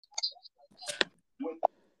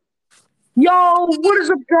Yo, what is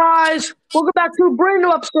up, guys? Welcome back to a brand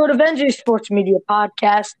new episode of NJ Sports Media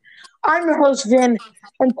Podcast. I'm your host, Vin,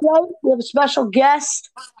 and today we have a special guest.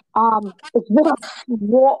 It's been a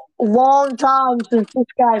long time since this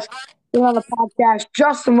guy's been on the podcast.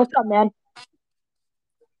 Justin, what's up, man?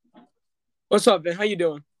 What's up, man? How you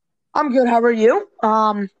doing? I'm good. How are you?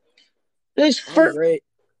 This I'm great.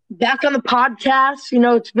 back on the podcast.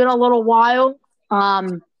 It's been a little while.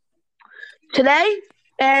 Today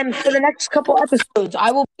and for the next couple episodes,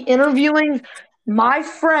 I will be interviewing my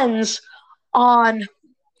friends on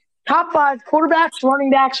top 5 quarterbacks, running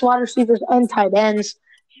backs, wide receivers, and tight ends,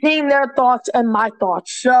 seeing their thoughts and my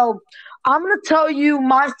thoughts. So I'm going to tell you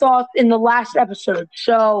my thoughts in the last episode.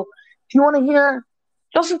 So if you want to hear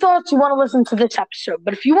Justin's thoughts, you want to listen to this episode.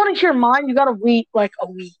 But if you want to hear mine, you got to wait like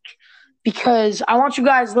a week because I want you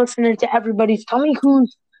guys listening to everybody's. Tell me who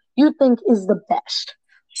you think is the best.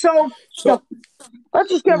 So let's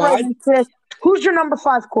just get right into this. Who's your number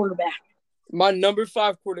 5 quarterback? My number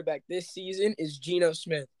 5 quarterback this season is Geno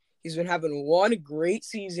Smith. He's been having one great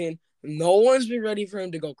season. No one's been ready for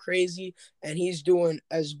him to go crazy, and he's doing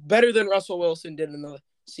as better than Russell Wilson did in the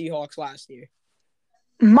Seahawks last year.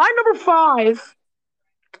 My number 5,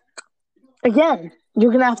 again,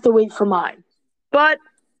 you're going to have to wait for mine. But,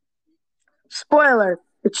 spoiler,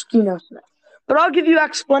 it's Geno Smith. But I'll give you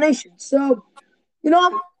explanations. So,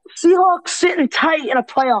 Seahawks sitting tight in a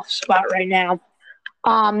playoff spot right now.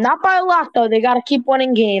 Not by a lot, though. They got to keep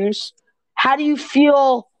winning games. How do you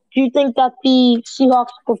feel? Do you think that the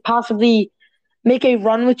Seahawks could possibly make a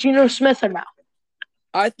run with Geno Smith or not?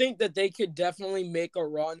 I think that they could definitely make a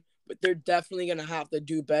run, but they're definitely going to have to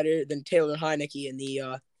do better than Taylor Heinicke and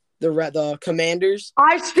the Commanders.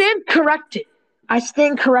 I stand corrected.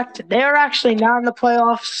 They're actually not in the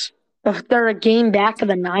playoffs. They're a game back of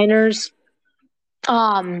the Niners.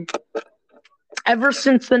 Ever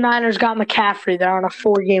since the Niners got McCaffrey, they're on a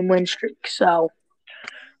 4-game win streak. So,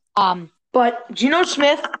 but Geno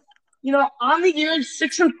Smith, on the year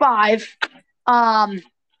 6-5, I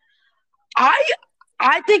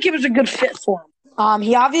think it was a good fit for him.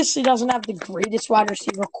 He obviously doesn't have the greatest wide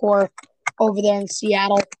receiver core over there in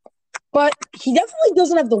Seattle, but he definitely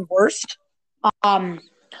doesn't have the worst.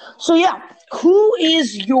 So yeah, who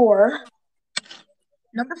is your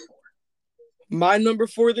number 4? My number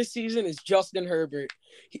 4 this season is Justin Herbert.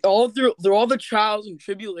 Through all the trials and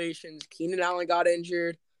tribulations, Keenan Allen got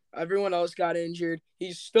injured. Everyone else got injured.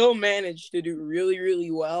 He still managed to do really, really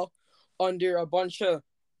well under a bunch of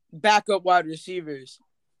backup wide receivers.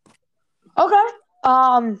 Okay.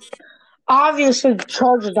 Obviously, the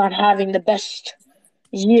Chargers not having the best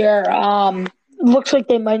year. Looks like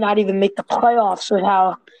they might not even make the playoffs with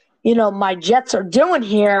how, my Jets are doing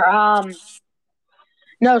here.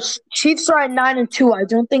 No, Chiefs are at 9-2. I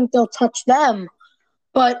don't think they'll touch them,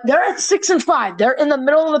 but they're at 6-5. They're in the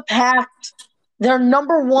middle of the pack. They're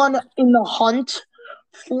number 1 in the hunt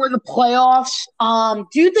for the playoffs.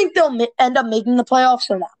 Do you think they'll end up making the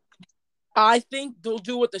playoffs or not? I think they'll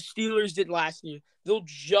do what the Steelers did last year. They'll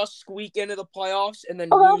just squeak into the playoffs and then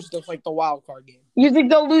lose the wild card game. You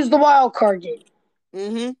think they'll lose the wild card game?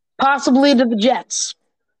 Mm-hmm. Possibly to the Jets.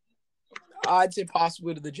 I'd say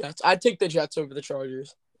possibly to the Jets. I'd take the Jets over the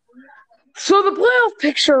Chargers. So the playoff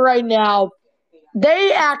picture right now,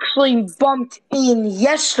 they actually bumped in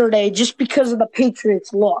yesterday just because of the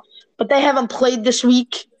Patriots' loss. But they haven't played this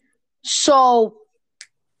week. So,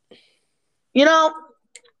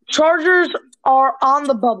 Chargers are on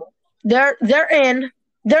the bubble. They're in.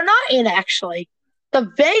 They're not in, actually. The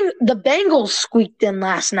Bengals squeaked in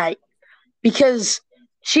last night because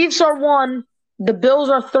Chiefs are 1, the Bills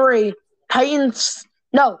are 3,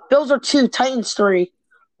 Bills are 2, Titans 3,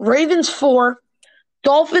 Ravens 4,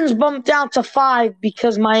 Dolphins bumped down to 5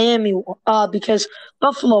 because because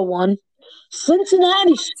Buffalo won.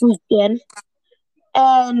 Cincinnati squeaked in,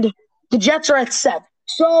 and the Jets are at 7.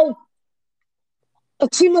 So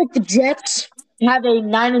it seemed like the Jets have a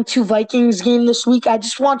 9-2 Vikings game this week. I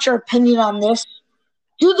just want your opinion on this.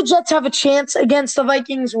 Do the Jets have a chance against the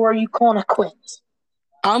Vikings, or are you calling it quits?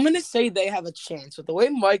 I'm going to say they have a chance. With the way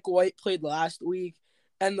Mike White played last week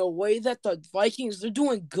and the way that the Vikings, they're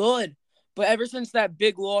doing good. But ever since that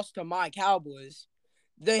big loss to my Cowboys,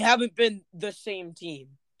 they haven't been the same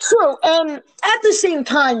team. True, and at the same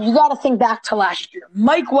time, you got to think back to last year.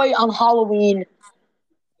 Mike White on Halloween,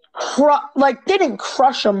 they didn't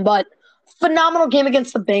crush them, but phenomenal game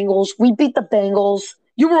against the Bengals. We beat the Bengals.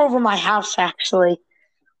 You were over my house, actually.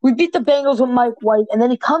 We beat the Bengals with Mike White, and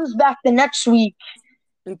then he comes back the next week.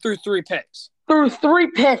 And threw 3 picks.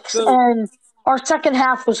 And our second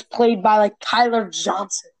half was played by, Tyler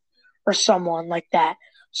Johnson or someone like that.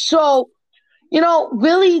 So,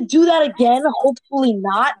 Will he do that again? Hopefully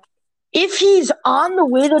not. If he's on the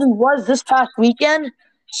way that he was this past weekend,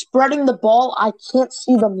 spreading the ball, I can't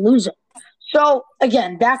see them losing. So,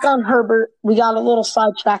 again, back on Herbert. We got a little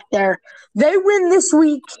sidetracked there. They win this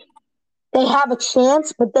week. They have a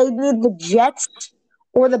chance, but they need the Jets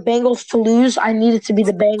or the Bengals to lose. I need it to be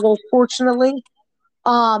the Bengals, fortunately.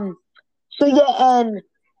 Um, so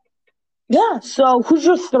so who's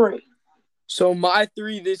your three? So my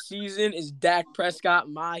 3 this season is Dak Prescott,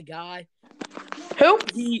 my guy. Who?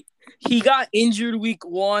 He got injured week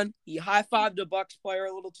 1. He high-fived a Bucs player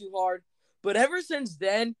a little too hard. But ever since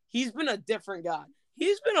then, he's been a different guy.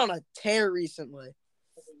 He's been on a tear recently.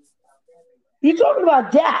 You talking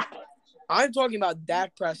about Dak? I'm talking about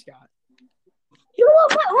Dak Prescott. You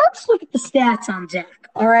know what? Let's look at the stats on Dak,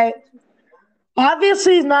 all right?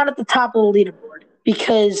 Obviously, he's not at the top of the leaderboard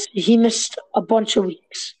because he missed a bunch of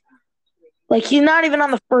weeks. Like, he's not even on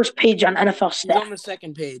the first page on NFL stats. He's on the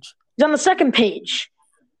second page. He's on the second page,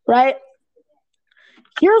 right?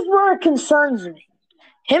 Here's where it concerns me.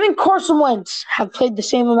 Him and Carson Wentz have played the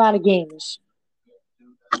same amount of games,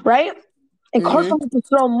 right? And Carson Wentz has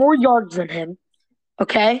thrown more yards than him,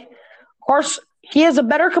 okay? Carson, he has a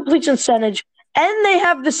better completion percentage, and they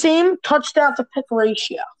have the same touchdown-to-pick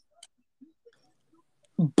ratio.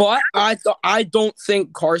 But I don't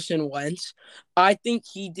think Carson Wentz. I think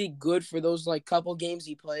he did good for those couple games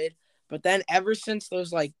he played. But then ever since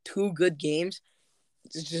those 2 good games,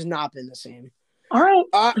 it's just not been the same. All right.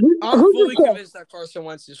 I'm fully convinced that Carson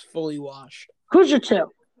Wentz is fully washed. Who's your 2?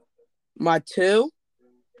 My two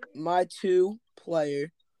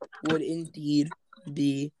player would indeed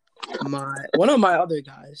be one of my other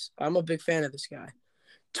guys. I'm a big fan of this guy.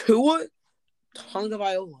 Tua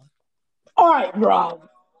Tagovailoa. All right, bro.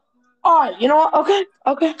 All right, you know what?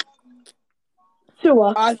 Okay.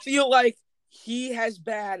 Tua. I feel like he has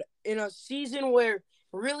bad in a season where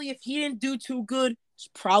really if he didn't do too good, he's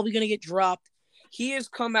probably going to get dropped. He has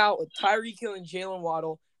come out with Tyreek Hill and Jalen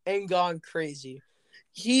Waddle and gone crazy.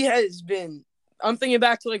 He has been – I'm thinking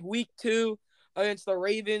back to week 2 against the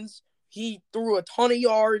Ravens. He threw a ton of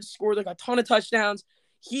yards, scored a ton of touchdowns.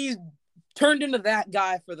 He's turned into that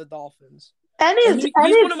guy for the Dolphins. He's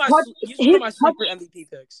one of my sleeper MVP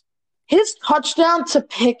picks. His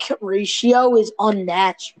touchdown-to-pick ratio is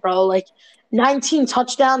unmatched, bro. 19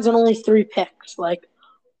 touchdowns and only 3 picks.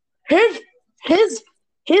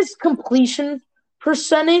 His completion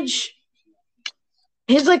percentage,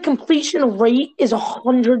 his completion rate is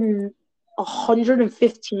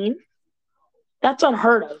 115. That's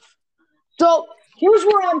unheard of. So here's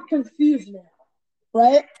where I'm confused now,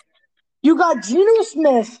 right? You got Geno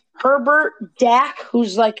Smith, Herbert, Dak,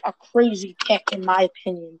 who's a crazy pick in my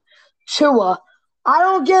opinion. Tua. I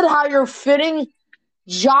don't get how you're fitting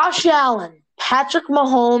Josh Allen, Patrick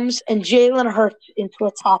Mahomes, and Jalen Hurts into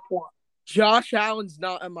a top 1. Josh Allen's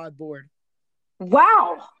not on my board.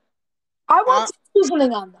 Wow. I want some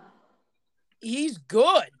reasoning on that. He's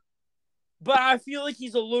good, but I feel like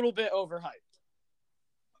he's a little bit overhyped.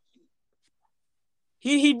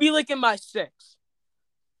 He'd be in my 6.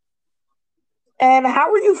 And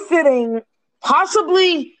how are you fitting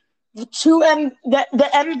possibly the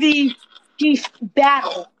MVP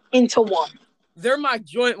battle into 1? They're my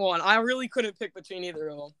joint one. I really couldn't pick between either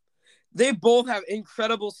of them. They both have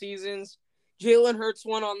incredible seasons. Jalen Hurts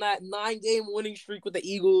went on that 9-game winning streak with the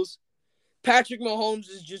Eagles. Patrick Mahomes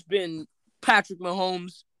has just been Patrick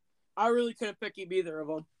Mahomes. I really couldn't pick either of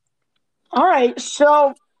them. All right,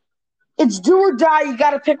 so it's do or die. You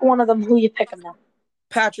got to pick one of them. Who you picking now?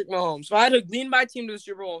 Patrick Mahomes. So I had to lean my team to the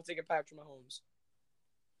Super Bowl and take Patrick Mahomes.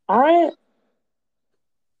 All right.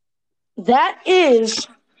 That is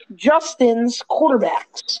Justin's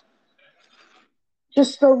quarterbacks.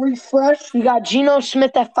 Just to refresh, you got Geno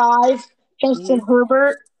Smith at 5, Justin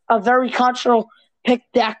Herbert, a very controversial pick,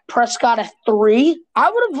 Dak Prescott at 3.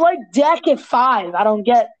 I would have liked Dak at 5. I don't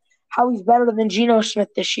get how he's better than Geno Smith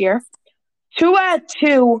this year. Tua at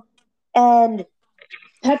 2, and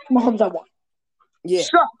Patrick Mahomes at 1. Yeah.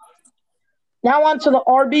 So, now on to the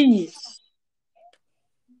RBs.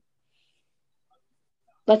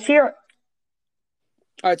 Let's hear it.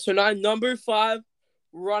 All right, so now number 5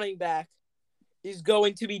 running back is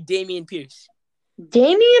going to be Dameon Pierce.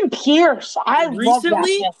 Dameon Pierce. I love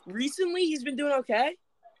that. Recently, he's been doing okay.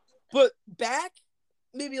 But back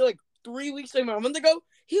maybe 3 weeks, a month ago,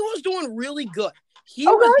 he was doing really good. He's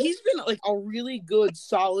been a really good,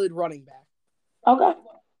 solid running back. Okay.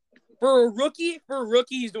 For a rookie,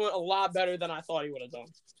 he's doing a lot better than I thought he would have done.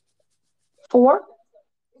 4?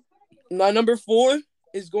 My number 4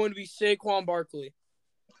 is going to be Saquon Barkley.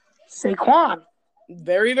 Saquon.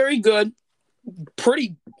 Very, very good.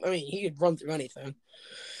 he could run through anything.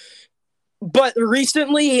 But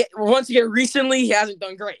recently, he hasn't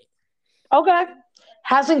done great. Okay.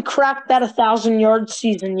 Hasn't cracked that 1,000-yard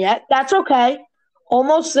season yet. That's okay.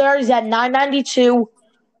 Almost there. He's at 992.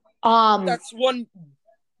 That's one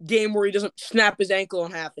game where he doesn't snap his ankle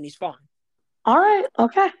in half and he's fine. All right.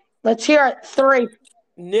 Okay. Let's hear it. 3.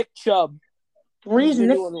 Nick Chubb. He's been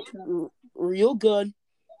doing real good.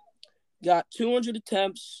 Got 200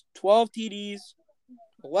 attempts, 12 TDs,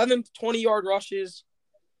 11 20-yard rushes.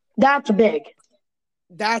 That's big.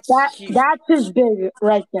 That's his big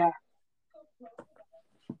right there.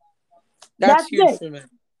 That's huge big for me.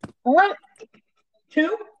 All right.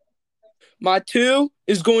 2? My 2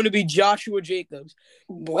 is going to be Joshua Jacobs.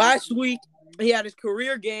 Last week, he had his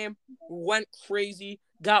career game, went crazy,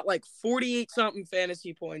 got like 48-something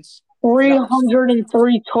fantasy points.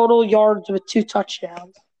 303 total yards with 2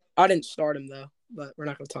 touchdowns. I didn't start him, though, but we're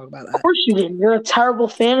not going to talk about that. Of course you didn't. You're a terrible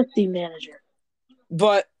fantasy manager.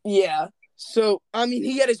 But, yeah. So,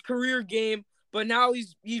 he had his career game, but now he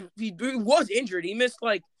was injured. He missed,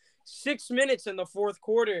 6 minutes in the fourth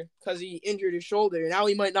quarter because he injured his shoulder. Now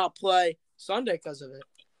he might not play Sunday because of it.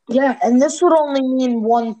 Yeah, and this would only mean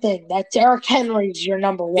one thing, that Derrick Henry's your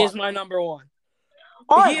number 1. Is my number 1.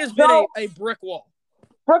 Right, he has been a brick wall.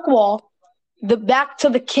 Brick wall. The back to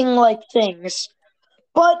the king-like things.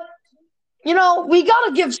 But, we got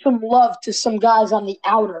to give some love to some guys on the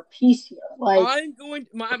outer piece here. I'm going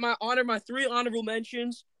my 3 honorable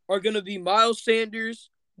mentions are going to be Miles Sanders,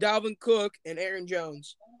 Dalvin Cook, and Aaron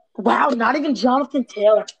Jones. Wow, not even Jonathan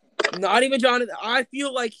Taylor. Not even Jonathan. I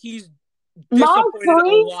feel like he's disappointed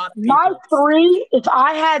a lot of people. My 3, if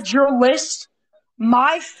I had your list,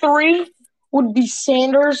 my 3 would be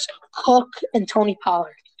Sanders, Cook, and Tony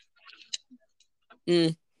Pollard.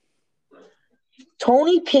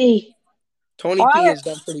 Tony P. has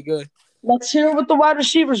done pretty good. Let's hear it with the wide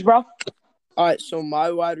receivers, bro. All right, so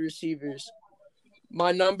my wide receivers.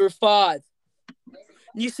 My number 5.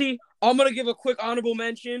 You see, I'm going to give a quick honorable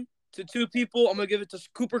mention to 2 people. I'm going to give it to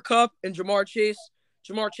Cooper Kupp and Ja'Marr Chase.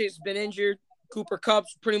 Ja'Marr Chase has been injured. Cooper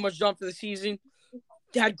Kupp's pretty much done for the season.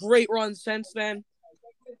 Had great runs since then.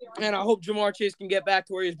 And I hope Ja'Marr Chase can get back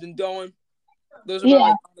to where he's been going. Those are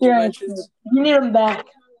my honorable mentions. You need him back.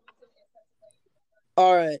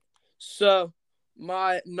 All right. So,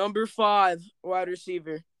 my number 5 wide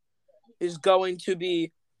receiver is going to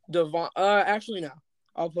be actually, no.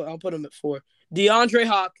 I'll put him at 4. DeAndre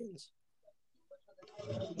Hopkins.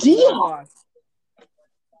 D-Hop.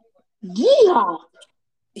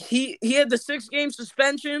 He had the 6-game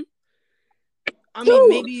suspension.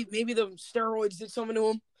 Maybe the steroids did something to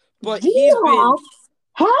him, but he's been.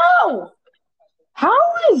 How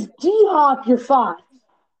is D-Hop your 5?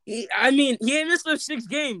 He ain't missed those 6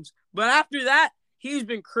 games, but after that, he's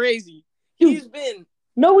been crazy. He's been.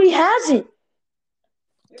 No, he hasn't.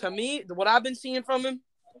 To me, what I've been seeing from him,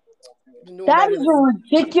 that is a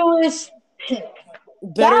ridiculous pick.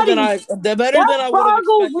 Better than I would have expected. That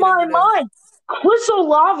boggles my mind. Chris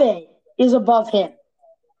Olave is above him.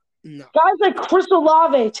 No. Guys like Chris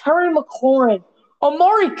Olave, Terry McLaurin,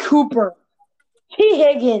 Amari Cooper, T.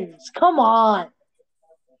 Higgins. Come on.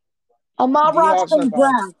 Amon-Ra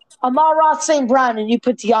St. Brown, and you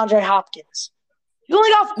put DeAndre Hopkins. You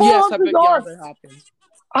only got 400 yards.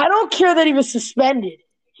 I don't care that he was suspended.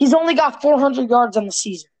 He's only got 400 yards on the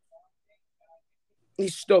season.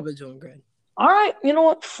 He's still been doing great. All right. You know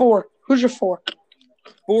what? 4. Who's your 4?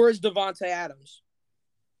 4 is Devontae Adams.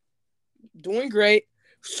 Doing great.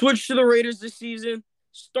 Switched to the Raiders this season.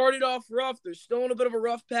 Started off rough. They're still in a bit of a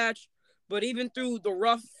rough patch. But even through the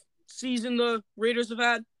rough season the Raiders have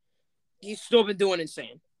had, he's still been doing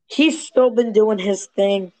insane. He's still been doing his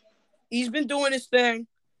thing. He's been doing his thing.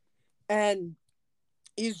 And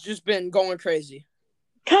he's just been going crazy.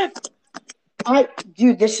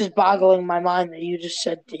 Dude, this is boggling my mind that you just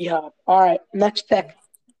said D-Hop. All right, next pick.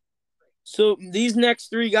 So these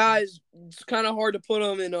next 3 guys, it's kind of hard to put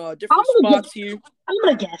them in different spots here. I'm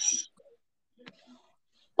going to guess.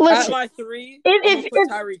 Listen, at my 3, I'm going to put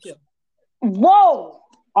Tyreek Hill. Whoa.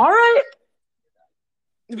 All right.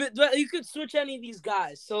 But you could switch any of these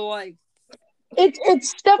guys. So,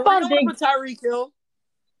 it's Stephon Diggs. For Tyreek Hill,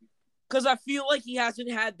 because I feel like he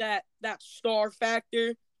hasn't had that star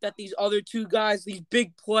factor that these other 2 guys, these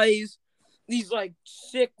big plays, these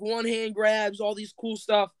sick one-hand grabs, all these cool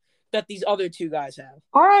stuff that these other 2 guys have.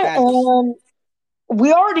 All right,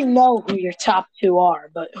 we already know who your top 2 are,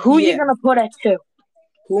 but who are you going to put at 2?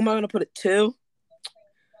 Who am I going to put at 2?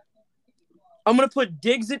 I'm going to put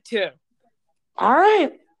Diggs at 2. All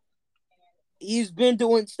right. He's been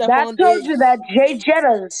doing Stephon Diggs. That tells you that Jay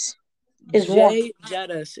Jettas is 1. Jay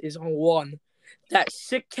Jettas is on 1. that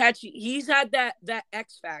sick catch. He's had that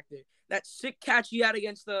X factor. That sick catch he had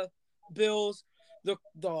against the Bills. The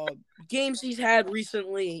games he's had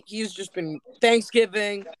recently, he's just been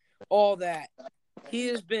Thanksgiving, all that. He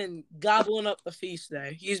has been gobbling up the feast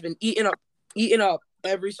there. He's been eating up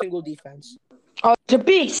every single defense. Oh, he's a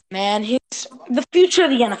beast, man. He's the future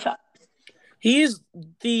of the NFL. He's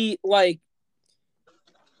the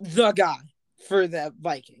guy for the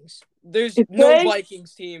Vikings. There's no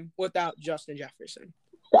Vikings team without Justin Jefferson.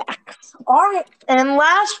 Facts. All right, and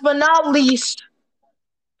last but not least,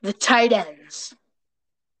 the tight ends.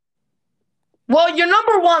 Well, your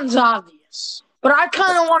number one's obvious, but I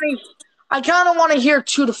kind of want to hear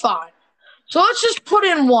 2 to 5. So let's just put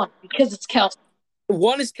in 1 because it's Kelce.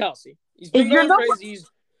 1 is Kelce. He's been going crazy.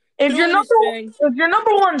 If your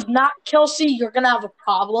number one's not Kelce, you're gonna have a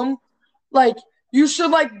problem. Like, you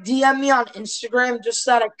should DM me on Instagram just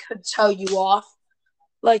so that I could tell you off.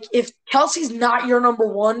 Like, if Kelce's not your number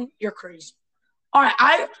one, you're crazy. All right,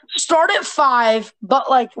 I start at 5, but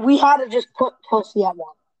we had to just put Kelce at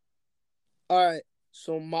 1. All right,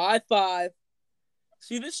 so my 5.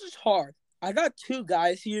 See, this is hard. I got 2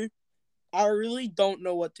 guys here. I really don't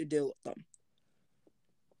know what to do with them.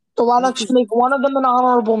 So why don't you make one of them an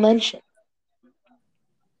honorable mention?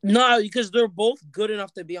 No, because they're both good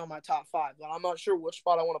enough to be on my top 5, but I'm not sure which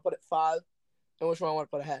spot I want to put at 5 and which one I want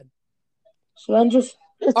to put ahead. So then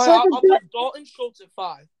I'll put Dalton Schultz at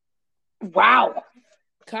 5. Wow.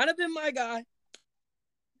 Kind of been my guy.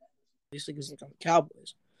 Obviously, because he's on the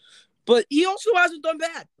Cowboys. But he also hasn't done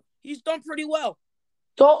bad. He's done pretty well.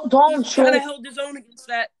 Dalton Schultz kind of held his own against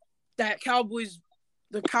the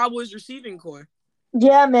Cowboys receiving core.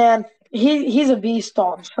 Yeah, man. He's a beast,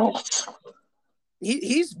 Dalton Schultz.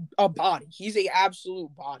 He's a body. He's an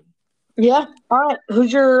absolute body. Yeah. All right.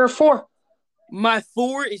 Who's your 4? My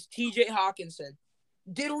 4 is T.J. Hawkinson.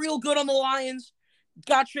 Did real good on the Lions.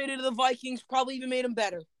 Got traded to the Vikings. Probably even made him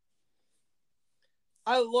better.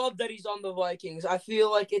 I love that he's on the Vikings. I feel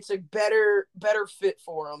like it's a better fit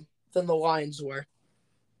for him than the Lions were.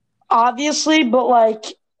 Obviously,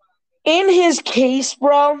 but in his case,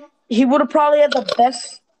 bro, he would have probably had the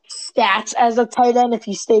best stats as a tight end if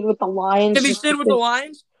he stayed with the Lions. If he stayed with the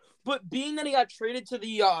Lions, but being that he got traded to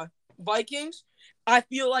the Vikings, I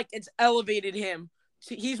feel like it's elevated him.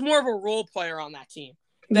 He's more of a role player on that team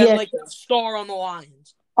than a star on the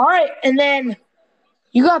Lions. All right, and then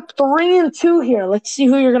you got 3 and 2 here. Let's see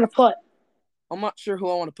who you're gonna put. I'm not sure who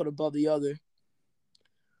I want to put above the other.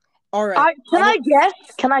 All right. Can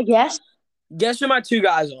I guess? Guess who my 2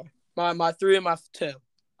 guys are. My 3 and my 2.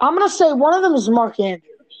 I'm gonna say one of them is Mark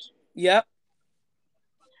Andrews. Yep.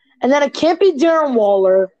 And then it can't be Darren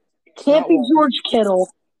Waller. It can't be George Kittle.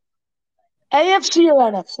 AFC or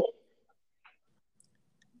NFC?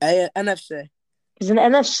 NFC. He's an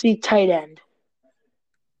NFC tight end.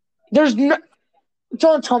 There's no.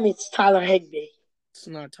 Don't tell me it's Tyler Higbee. It's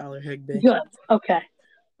not Tyler Higbee. Good. Okay.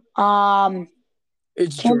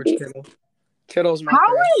 It's George Kittle. Kittle's my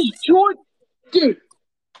How is George? Dude.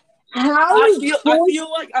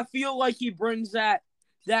 I feel like he brings that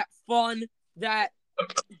fun, that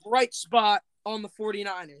bright spot on the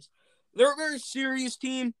 49ers. They're a very serious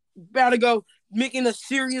team, about to go making a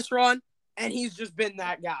serious run, and he's just been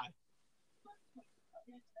that guy.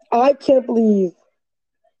 I can't believe.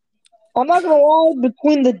 I'm not gonna lie,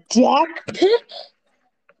 between the Dak pick,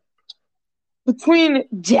 between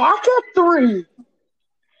Dak at 3,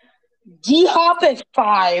 D-Hop at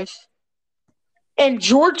 5, and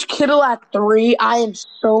George Kittle at 3, I am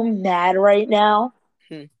so mad right now.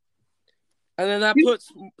 And then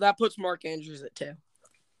that puts Mark Andrews at 2.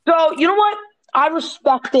 So, you know what? I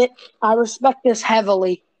respect it. I respect this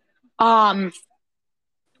heavily. Thank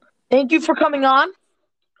you for coming on.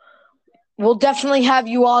 We'll definitely have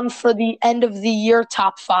you on for the end of the year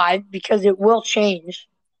top 5 because it will change.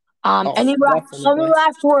 Any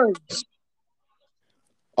last words?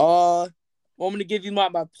 Want me to give you my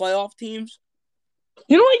playoff teams?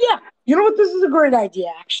 You know what? Yeah. You know what? This is a great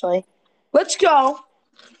idea, actually. Let's go.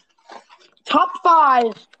 Top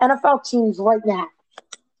 5 NFL teams right now.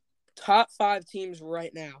 Top 5 teams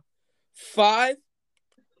right now. 5,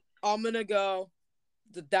 I'm going to go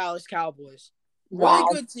the Dallas Cowboys. Really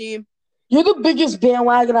good team. You're the biggest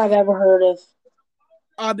bandwagon I've ever heard of.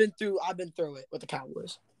 I've been through it with the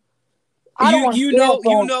Cowboys. You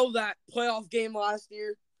know that playoff game last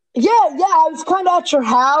year? Yeah, I was kind of at your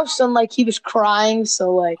house and he was crying,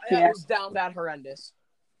 so yeah. It was down that horrendous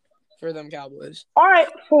for them Cowboys. All right,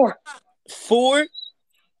 4. 4,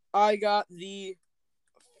 I got the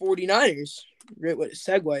 49ers. Great way to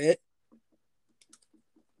segue it.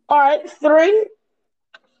 All right, 3.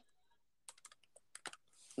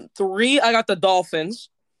 3, I got the Dolphins.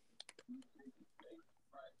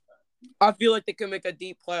 I feel like they could make a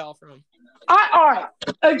deep playoff run. All right.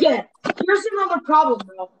 Again, here's another problem,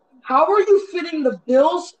 bro. How are you fitting the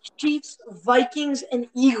Bills, Chiefs, Vikings, and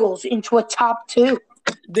Eagles into a top 2?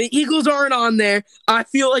 The Eagles aren't on there. I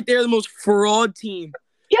feel like they're the most fraud team.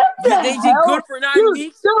 Get the They did hell? good for 9 Dude,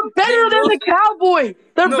 weeks. they're better than the Cowboys.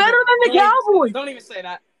 They're better than the Cowboys. Don't even say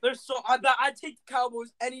that. They're so. I take the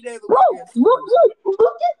Cowboys any day of the Bro, week.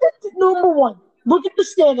 look at the number 1. Look at the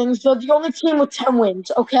standings. They're the only team with 10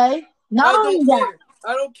 wins, okay? Not only that.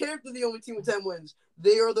 I don't care if they're the only team with 10 wins.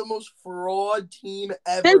 They are the most fraud team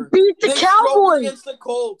ever. They beat the Cowboys against the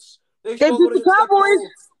Colts. They beat the Cowboys.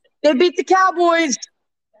 They beat the Cowboys.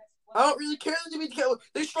 I don't really care that they beat the Cowboys.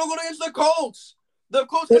 They struggled against the Colts. The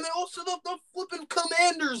Colts, and they also the flipping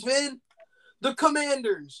Commanders, man. The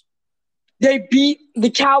Commanders. They beat the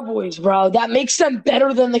Cowboys, bro. That makes them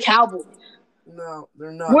better than the Cowboys. No,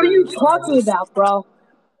 they're not. What are you talking about, bro?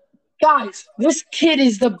 Guys, this kid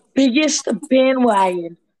is the biggest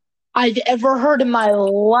bandwagon I've ever heard in my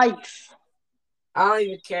life. I don't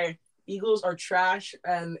even care. Eagles are trash,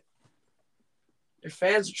 and their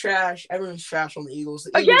fans are trash. Everyone's trash on the Eagles.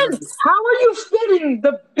 Again, how are you fitting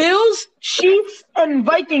the Bills, Chiefs, and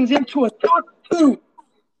Vikings into a top 2?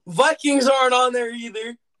 Vikings aren't on there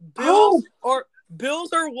either. Bills are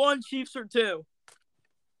 1, Chiefs are 2.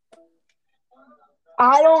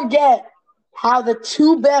 I don't get how the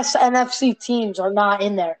 2 best NFC teams are not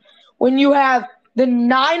in there. When you have the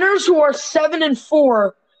Niners, who are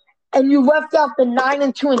 7-4, and you left out the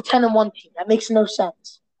 9-2 and 10-1 team. That makes no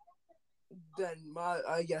sense. Then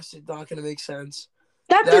I guess it's not gonna make sense.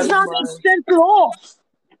 That does not make sense at all.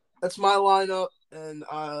 That's my lineup, and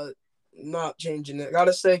not changing it.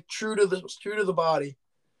 Gotta stay true to the body.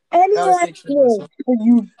 Any last word for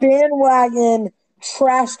you bandwagon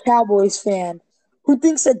trash Cowboys fan who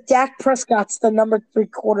thinks that Dak Prescott's the number 3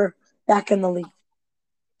 quarterback in the league?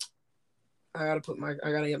 I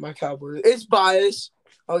gotta get my Cowboys. It's biased.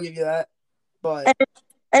 I'll give you that. But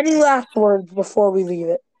any last words before we leave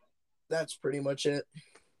it? That's pretty much it.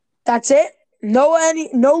 That's it? No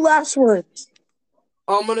last words.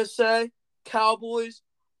 I'm gonna say Cowboys,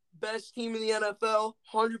 best team in the NFL,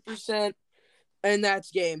 100%, and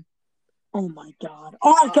that's game. Oh my God.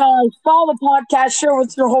 All right, guys, follow the podcast, share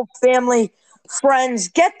with your whole family, friends.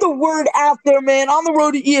 Get the word out there, man. On the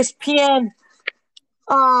road to ESPN.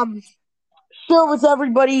 Share with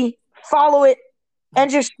everybody. Follow it.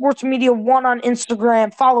 NJ Sports Media 1 on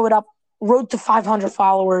Instagram. Follow it up. Road to 500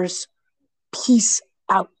 followers. Peace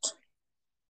out.